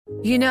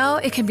You know,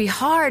 it can be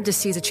hard to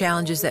see the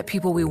challenges that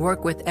people we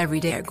work with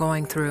every day are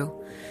going through.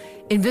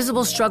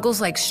 Invisible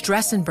struggles like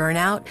stress and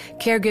burnout,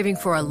 caregiving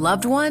for a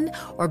loved one,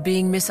 or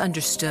being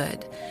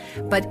misunderstood.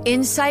 But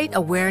insight,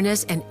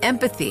 awareness, and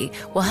empathy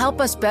will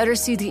help us better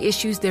see the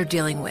issues they're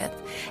dealing with.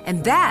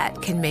 And that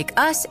can make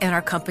us and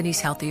our companies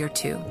healthier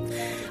too.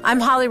 I'm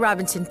Holly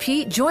Robinson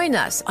Peete. Join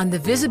us on The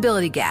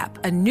Visibility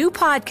Gap, a new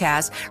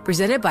podcast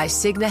presented by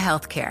Cigna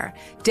Healthcare.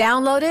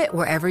 Download it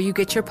wherever you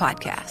get your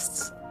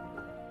podcasts.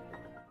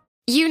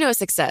 You know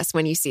success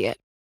when you see it.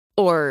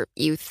 Or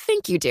you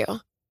think you do.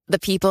 The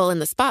people in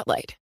the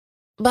spotlight.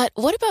 But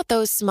what about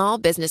those small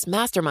business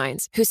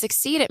masterminds who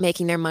succeed at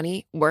making their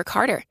money work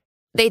harder?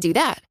 They do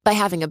that by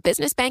having a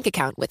business bank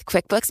account with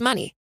QuickBooks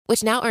Money,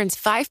 which now earns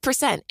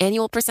 5%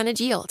 annual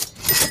percentage yield.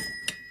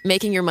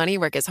 Making your money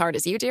work as hard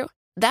as you do?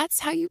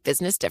 That's how you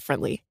business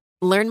differently.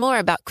 Learn more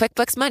about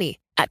QuickBooks Money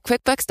at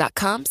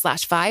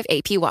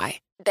quickbooks.com/5APY.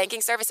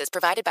 Banking services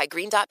provided by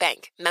Green Dot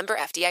Bank. Member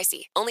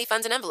FDIC. Only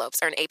funds and envelopes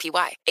earn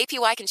APY.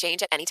 APY can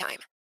change at any time.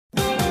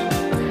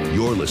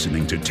 You're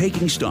listening to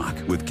Taking Stock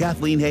with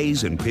Kathleen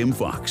Hayes and Pim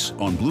Fox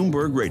on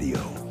Bloomberg Radio.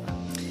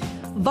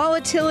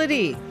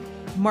 Volatility.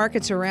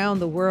 Markets around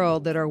the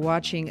world that are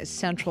watching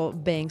central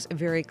banks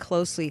very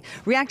closely,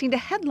 reacting to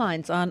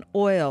headlines on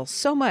oil.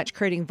 So much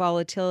creating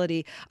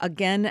volatility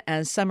again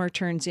as summer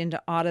turns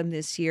into autumn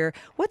this year.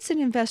 What's an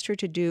investor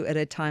to do at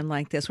a time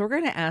like this? We're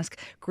going to ask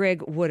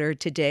Greg Woodard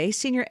today,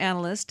 senior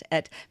analyst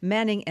at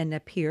Manning &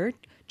 Napier,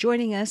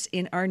 joining us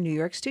in our New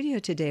York studio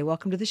today.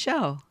 Welcome to the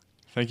show.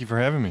 Thank you for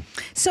having me.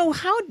 So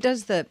how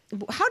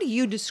do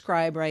you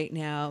describe right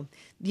now,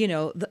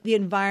 the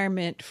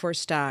environment for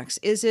stocks?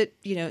 Is it,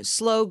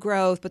 slow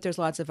growth, but there's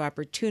lots of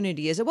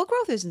opportunity? Is it, well,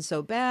 growth isn't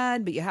so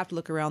bad, but you have to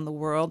look around the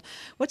world?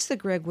 What's the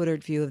Greg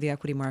Woodard view of the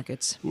equity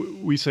markets?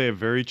 We say a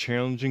very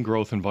challenging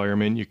growth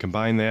environment. You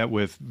combine that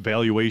with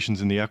valuations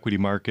in the equity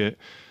market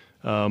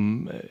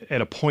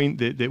at a point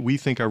that we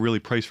think are really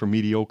priced for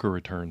mediocre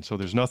returns. So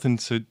there's nothing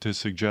to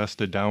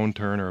suggest a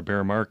downturn or a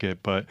bear market,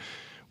 but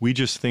we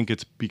just think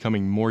it's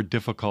becoming more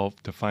difficult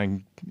to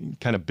find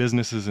kind of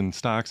businesses and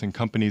stocks and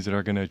companies that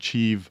are going to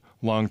achieve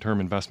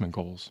long-term investment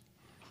goals.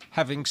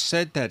 Having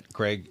said that,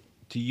 Greg,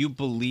 do you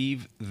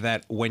believe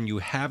that when you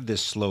have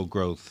this slow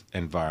growth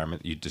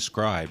environment you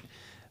described,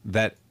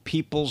 that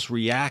people's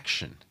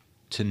reaction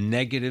to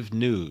negative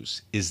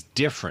news is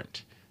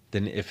different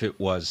than if it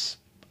was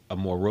a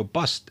more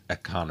robust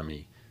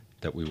economy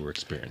that we were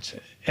experiencing?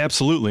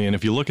 Absolutely. And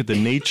if you look at the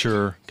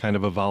nature kind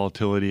of a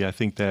volatility, I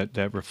think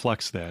that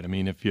reflects that. I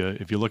mean, if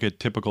you look at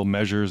typical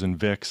measures in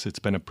VIX, it's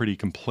been a pretty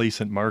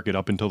complacent market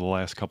up until the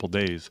last couple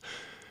days.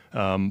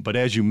 But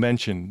as you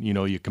mentioned,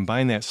 you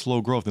combine that slow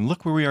growth and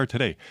look where we are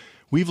today.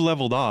 We've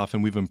leveled off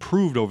and we've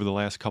improved over the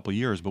last couple of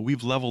years, but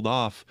we've leveled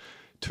off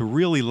to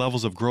really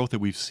levels of growth that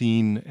we've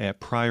seen at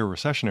prior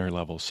recessionary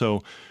levels.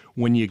 So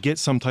when you get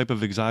some type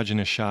of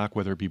exogenous shock,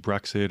 whether it be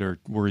Brexit or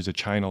worries of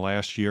China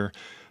last year,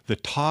 the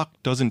talk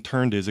doesn't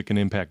turn to, is it going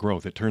to impact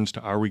growth? It turns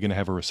to, are we going to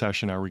have a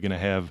recession? Are we going to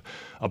have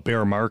a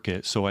bear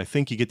market? So I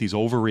think you get these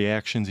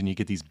overreactions and you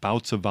get these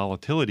bouts of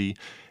volatility,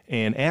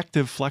 and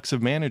active,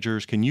 flexive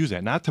managers can use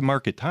that, not to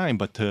market time,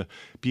 but to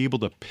be able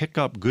to pick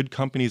up good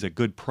companies at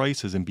good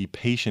prices and be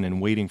patient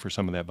and waiting for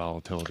some of that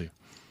volatility.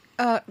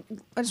 I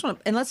just want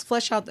to, and let's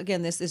flesh out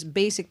again this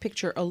basic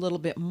picture a little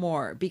bit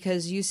more,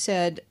 because you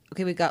said,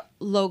 okay, we've got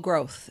low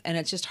growth and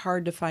it's just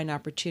hard to find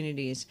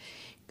opportunities.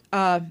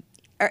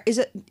 Is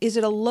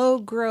it a low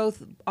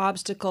growth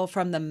obstacle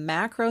from the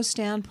macro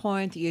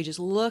standpoint that you just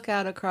look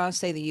out across,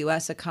 say, the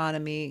U.S.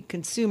 economy,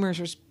 consumers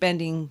are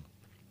spending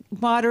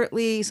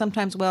moderately,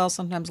 sometimes well,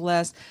 sometimes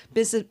less,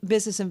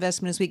 business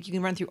investment is weak, you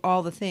can run through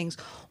all the things,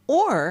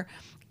 or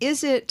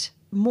is it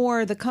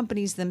more the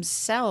companies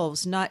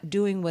themselves not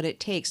doing what it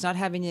takes, not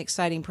having the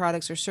exciting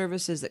products or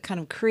services that kind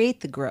of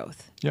create the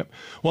growth? Yep.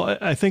 Well,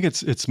 I think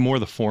it's more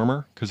the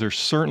former, because there's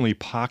certainly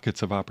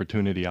pockets of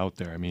opportunity out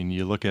there. I mean,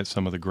 you look at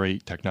some of the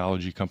great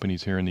technology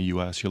companies here in the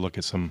U.S., you look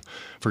at some,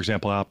 for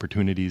example,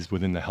 opportunities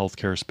within the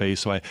healthcare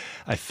space. So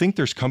I think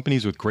there's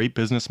companies with great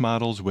business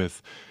models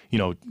with,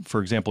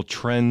 for example,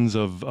 trends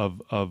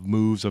of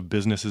moves of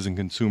businesses and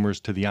consumers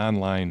to the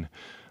online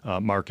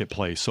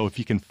marketplace. So if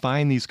you can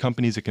find these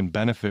companies that can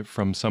benefit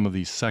from some of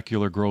these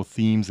secular growth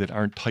themes that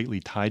aren't tightly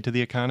tied to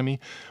the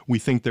economy, we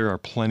think there are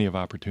plenty of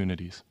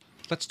opportunities.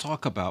 Let's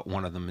talk about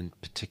one of them in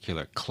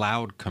particular,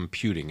 cloud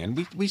computing.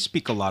 And we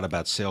speak a lot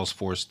about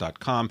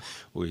Salesforce.com.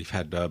 We've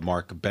had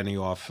Mark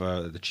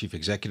Benioff, the chief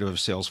executive of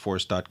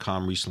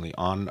Salesforce.com, recently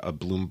on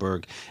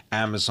Bloomberg.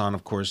 Amazon,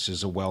 of course,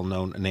 is a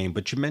well-known name.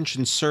 But you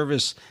mentioned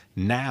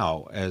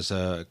ServiceNow as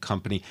a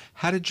company.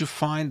 How did you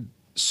find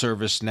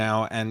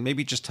ServiceNow, and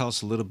maybe just tell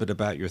us a little bit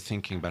about your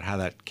thinking about how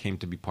that came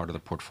to be part of the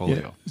portfolio?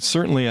 Yeah,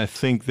 certainly, I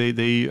think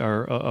they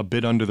are a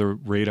bit under the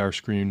radar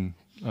screen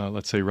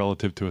let's say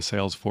relative to a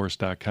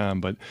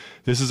Salesforce.com. But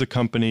this is a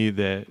company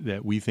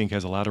that we think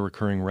has a lot of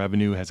recurring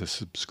revenue, has a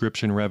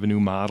subscription revenue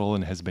model,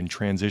 and has been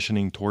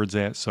transitioning towards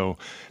that. So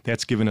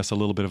that's given us a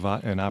little bit of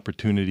an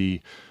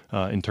opportunity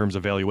in terms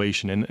of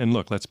valuation. And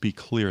look, let's be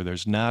clear,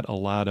 there's not a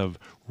lot of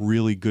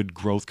really good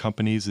growth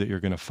companies that you're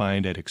going to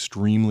find at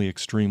extremely,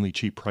 extremely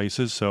cheap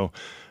prices. So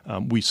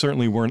we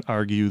certainly weren't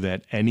argue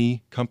that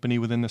any company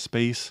within the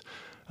space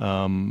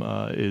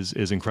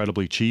is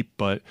incredibly cheap.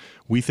 But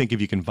we think if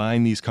you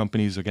combine these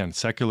companies, again,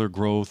 secular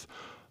growth,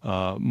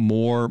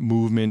 more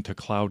movement to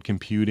cloud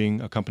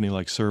computing, a company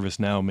like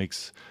ServiceNow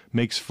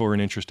makes for an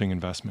interesting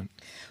investment.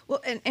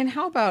 Well, and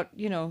how about,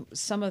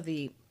 some of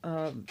the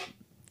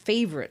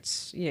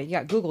favorites? You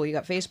got Google, you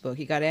got Facebook,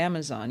 you got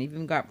Amazon, you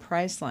even got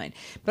Priceline.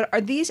 But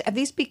have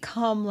these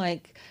become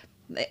like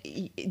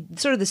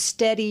sort of the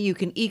steady, you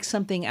can eke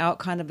something out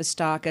kind of a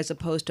stock, as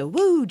opposed to,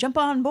 woo, jump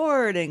on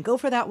board and go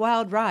for that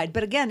wild ride?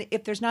 But again,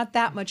 if there's not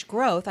that much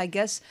growth, I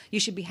guess you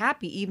should be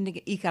happy even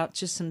to eke out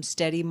just some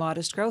steady,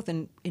 modest growth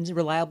in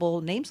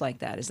reliable names like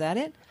that. Is that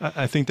it?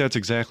 I think that's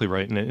exactly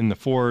right. And in the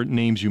four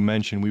names you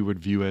mentioned, we would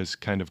view as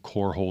kind of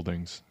core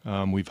holdings.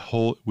 We've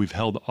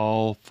held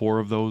all four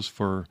of those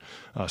for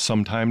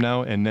some time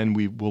now, and then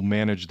we will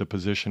manage the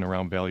position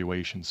around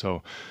valuation.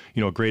 So,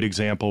 a great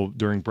example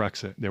during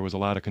Brexit, there was a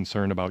lot of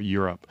concern about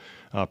Europe.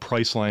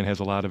 Priceline has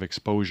a lot of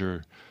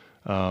exposure,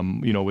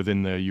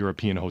 within the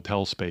European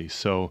hotel space.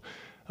 So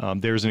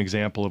there's an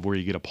example of where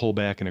you get a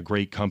pullback in a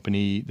great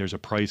company. There's a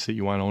price that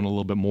you want to own a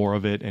little bit more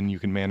of it, and you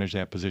can manage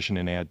that position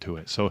and add to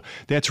it. So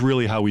that's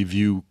really how we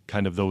view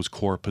kind of those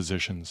core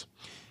positions.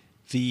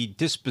 The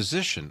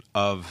disposition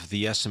of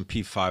the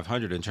S&P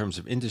 500 in terms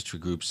of industry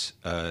groups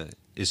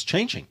is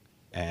changing.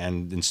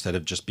 And instead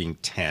of just being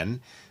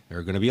 10, there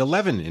are going to be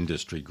 11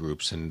 industry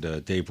groups.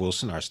 And Dave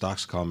Wilson, our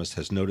stocks columnist,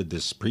 has noted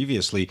this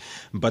previously.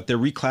 But they're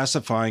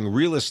reclassifying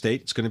real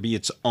estate. It's going to be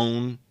its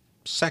own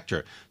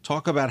sector.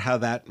 Talk about how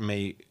that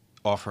may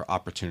offer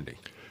opportunity.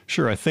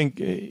 Sure. I think,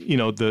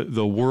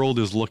 the world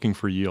is looking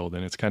for yield,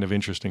 and it's kind of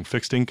interesting.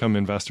 Fixed income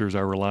investors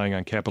are relying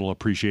on capital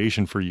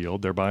appreciation for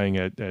yield. They're buying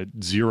at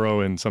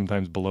zero and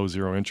sometimes below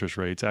zero interest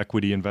rates.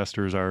 Equity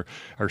investors are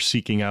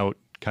seeking out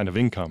kind of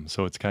income.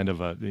 So it's kind of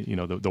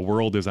the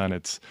world is on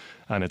its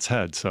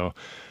head. So,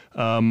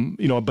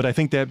 but I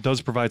think that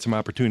does provide some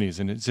opportunities.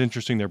 And it's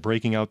interesting, they're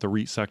breaking out the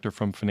REIT sector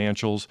from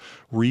financials.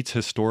 REITs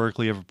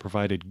historically have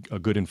provided a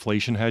good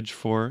inflation hedge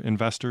for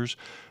investors.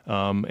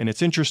 And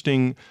it's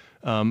interesting,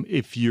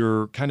 if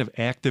you're kind of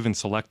active and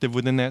selective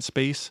within that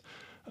space,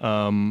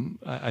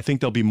 I think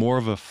there'll be more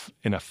of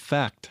an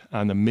effect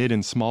on the mid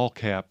and small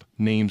cap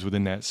names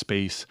within that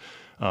space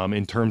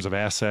in terms of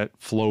asset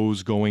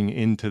flows going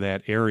into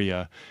that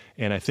area.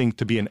 And I think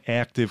to be an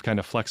active, kind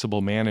of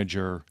flexible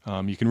manager,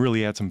 you can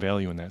really add some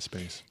value in that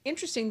space.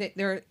 Interesting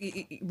that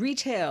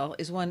retail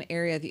is one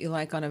area that you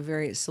like on a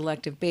very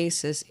selective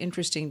basis.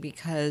 Interesting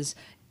because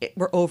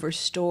we're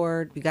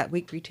overstored. We got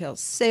weak retail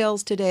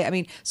sales today. I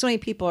mean, so many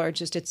people are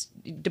it's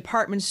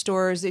department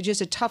stores. It's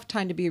just a tough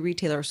time to be a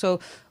retailer. So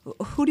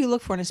who do you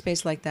look for in a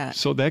space like that?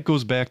 So that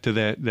goes back to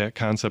that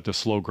concept of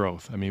slow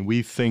growth. I mean,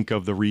 we think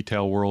of the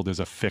retail world as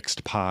a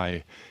fixed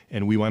pie,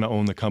 and we want to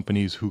own the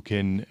companies who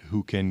can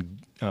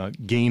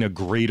gain a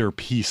greater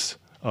piece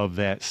of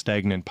that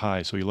stagnant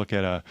pie. So you look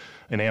at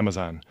an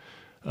Amazon.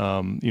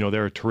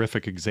 They're a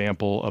terrific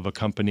example of a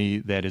company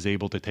that is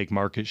able to take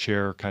market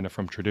share kind of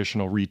from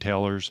traditional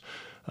retailers.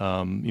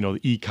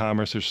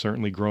 E-commerce is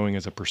certainly growing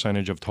as a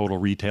percentage of total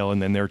retail,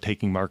 and then they're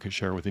taking market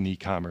share within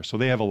e-commerce. So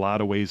they have a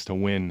lot of ways to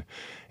win,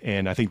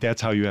 and I think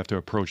that's how you have to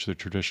approach the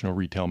traditional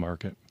retail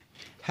market.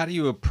 How do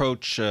you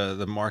approach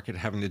the market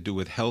having to do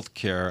with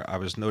healthcare? I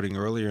was noting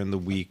earlier in the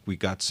week we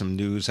got some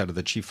news out of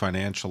the chief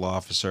financial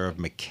officer of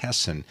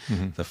McKesson,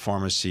 the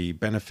pharmacy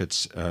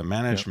benefits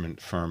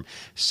management firm,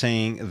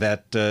 saying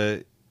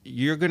that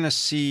you're going to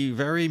see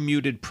very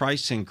muted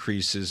price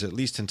increases, at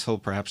least until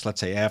perhaps, let's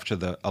say, after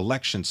the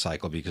election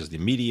cycle, because the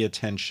media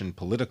attention,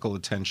 political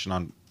attention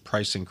on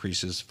price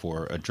increases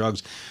for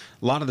drugs.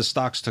 A lot of the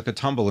stocks took a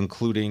tumble,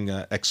 including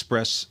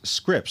Express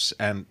Scripts,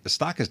 and the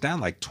stock is down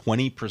like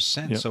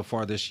 20% so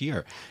far this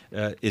year.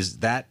 Is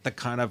that the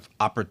kind of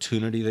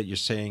opportunity that you're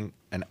saying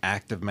an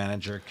active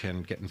manager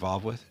can get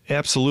involved with?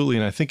 Absolutely,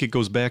 and I think it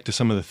goes back to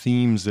some of the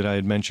themes that I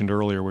had mentioned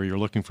earlier, where you're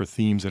looking for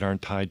themes that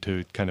aren't tied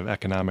to kind of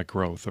economic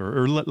growth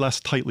or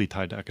less tightly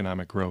tied to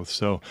economic growth.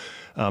 So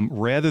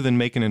rather than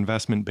make an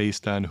investment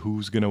based on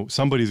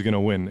somebody's going to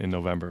win in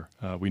November,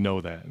 we know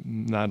that.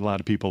 Not a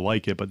lot of people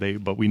like it,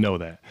 but we know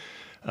that.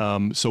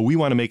 So we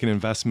want to make an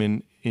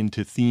investment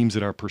into themes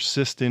that are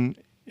persistent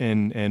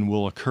and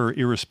will occur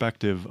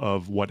irrespective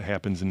of what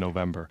happens in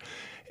November.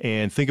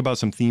 And think about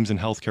some themes in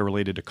healthcare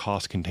related to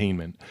cost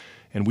containment.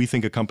 And we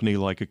think a company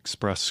like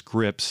Express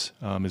Scripts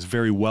is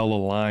very well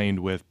aligned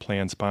with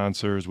plan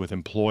sponsors, with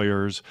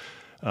employers,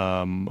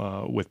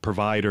 with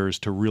providers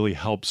to really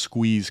help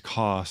squeeze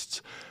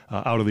costs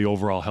out of the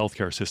overall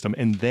healthcare system.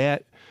 And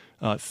that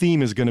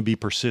theme is going to be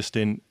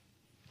persistent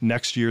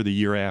next year, the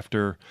year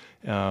after.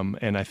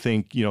 And I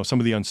think, some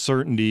of the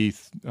uncertainty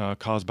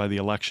caused by the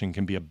election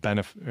can be a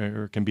benefit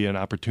or can be an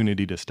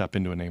opportunity to step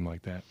into a name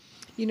like that.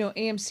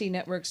 AMC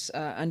Network's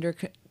under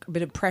a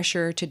bit of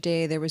pressure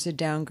today. There was a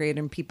downgrade,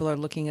 and people are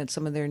looking at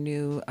some of their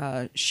new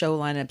show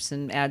lineups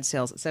and ad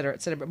sales, et cetera,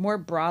 et cetera. But more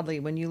broadly,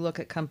 when you look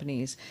at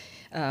companies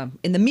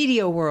in the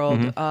media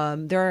world,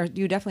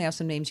 you definitely have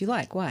some names you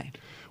like. Why?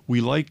 We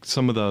like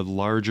some of the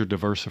larger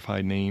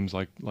diversified names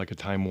like a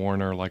Time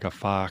Warner, like a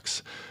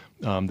Fox,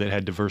 that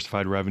had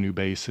diversified revenue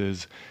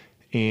bases.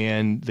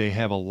 And they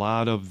have a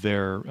lot of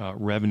their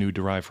revenue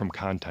derived from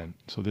content.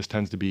 So this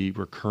tends to be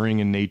recurring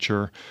in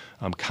nature.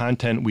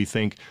 Content, we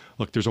think,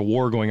 look, there's a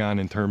war going on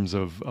in terms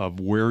of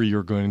where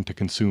you're going to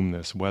consume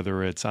this,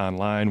 whether it's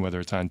online, whether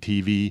it's on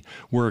TV.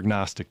 We're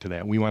agnostic to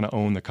that. We want to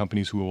own the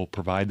companies who will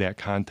provide that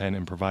content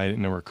and provide it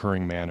in a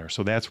recurring manner.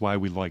 So that's why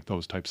we like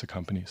those types of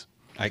companies.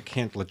 I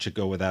can't let you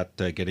go without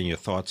getting your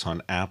thoughts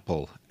on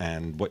Apple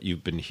and what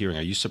you've been hearing.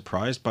 Are you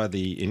surprised by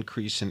the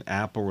increase in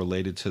Apple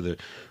related to the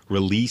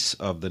release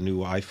of the new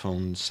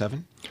iPhone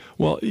 7?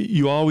 Well,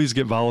 you always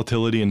get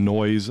volatility and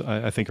noise,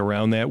 I think,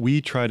 around that.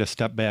 We try to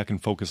step back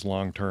and focus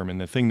long term. And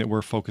the thing that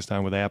we're focused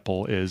on with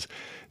Apple is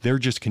they're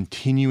just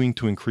continuing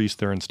to increase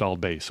their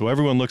installed base. So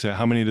everyone looks at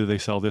how many do they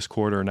sell this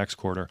quarter or next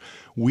quarter.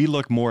 We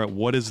look more at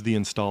what is the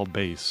installed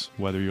base,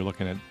 whether you're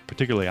looking at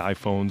particularly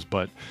iPhones,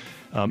 but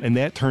and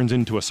that turns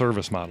into a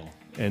service model.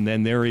 And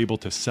then they're able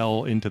to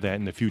sell into that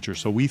in the future.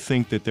 So we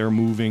think that they're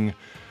moving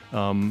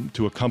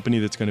to a company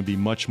that's going to be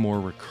much more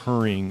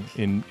recurring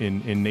in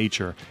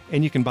nature.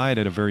 And you can buy it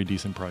at a very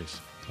decent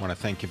price. I want to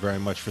thank you very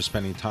much for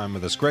spending time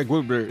with us. Greg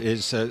Woodard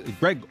is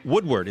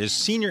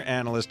Senior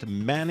Analyst,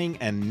 Manning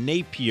and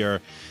Napier,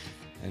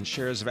 and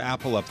shares of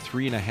Apple up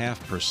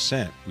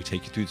 3.5%. We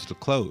take you through to the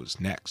close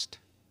next.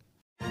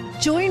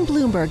 Join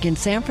Bloomberg in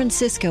San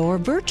Francisco or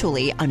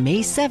virtually on May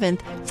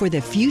 7th for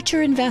The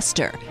Future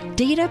Investor,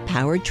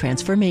 Data-Powered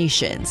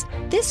Transformations.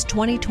 This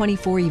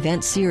 2024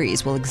 event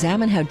series will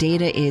examine how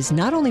data is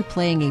not only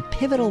playing a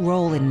pivotal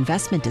role in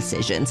investment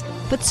decisions,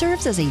 but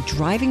serves as a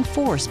driving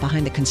force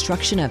behind the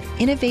construction of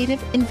innovative,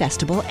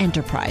 investable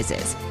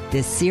enterprises.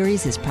 This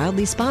series is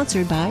proudly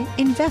sponsored by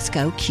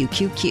Invesco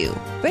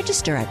QQQ.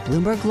 Register at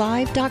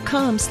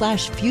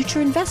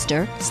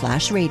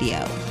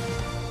BloombergLive.com/futureinvestor/radio.